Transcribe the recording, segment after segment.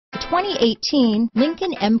2018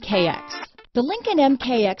 Lincoln MKX. The Lincoln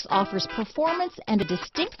MKX offers performance and a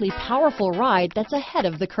distinctly powerful ride that's ahead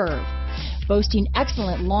of the curve. Boasting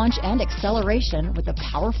excellent launch and acceleration with a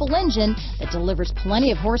powerful engine that delivers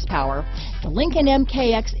plenty of horsepower, the Lincoln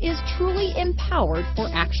MKX is truly empowered for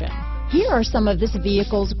action. Here are some of this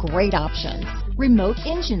vehicle's great options: remote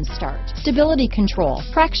engine start, stability control,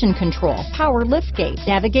 traction control, power liftgate,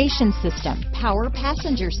 navigation system, power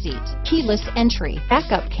passenger seat, keyless entry,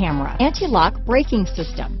 backup camera, anti-lock braking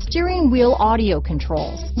system, steering wheel audio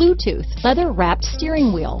controls, Bluetooth, leather-wrapped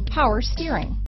steering wheel, power steering.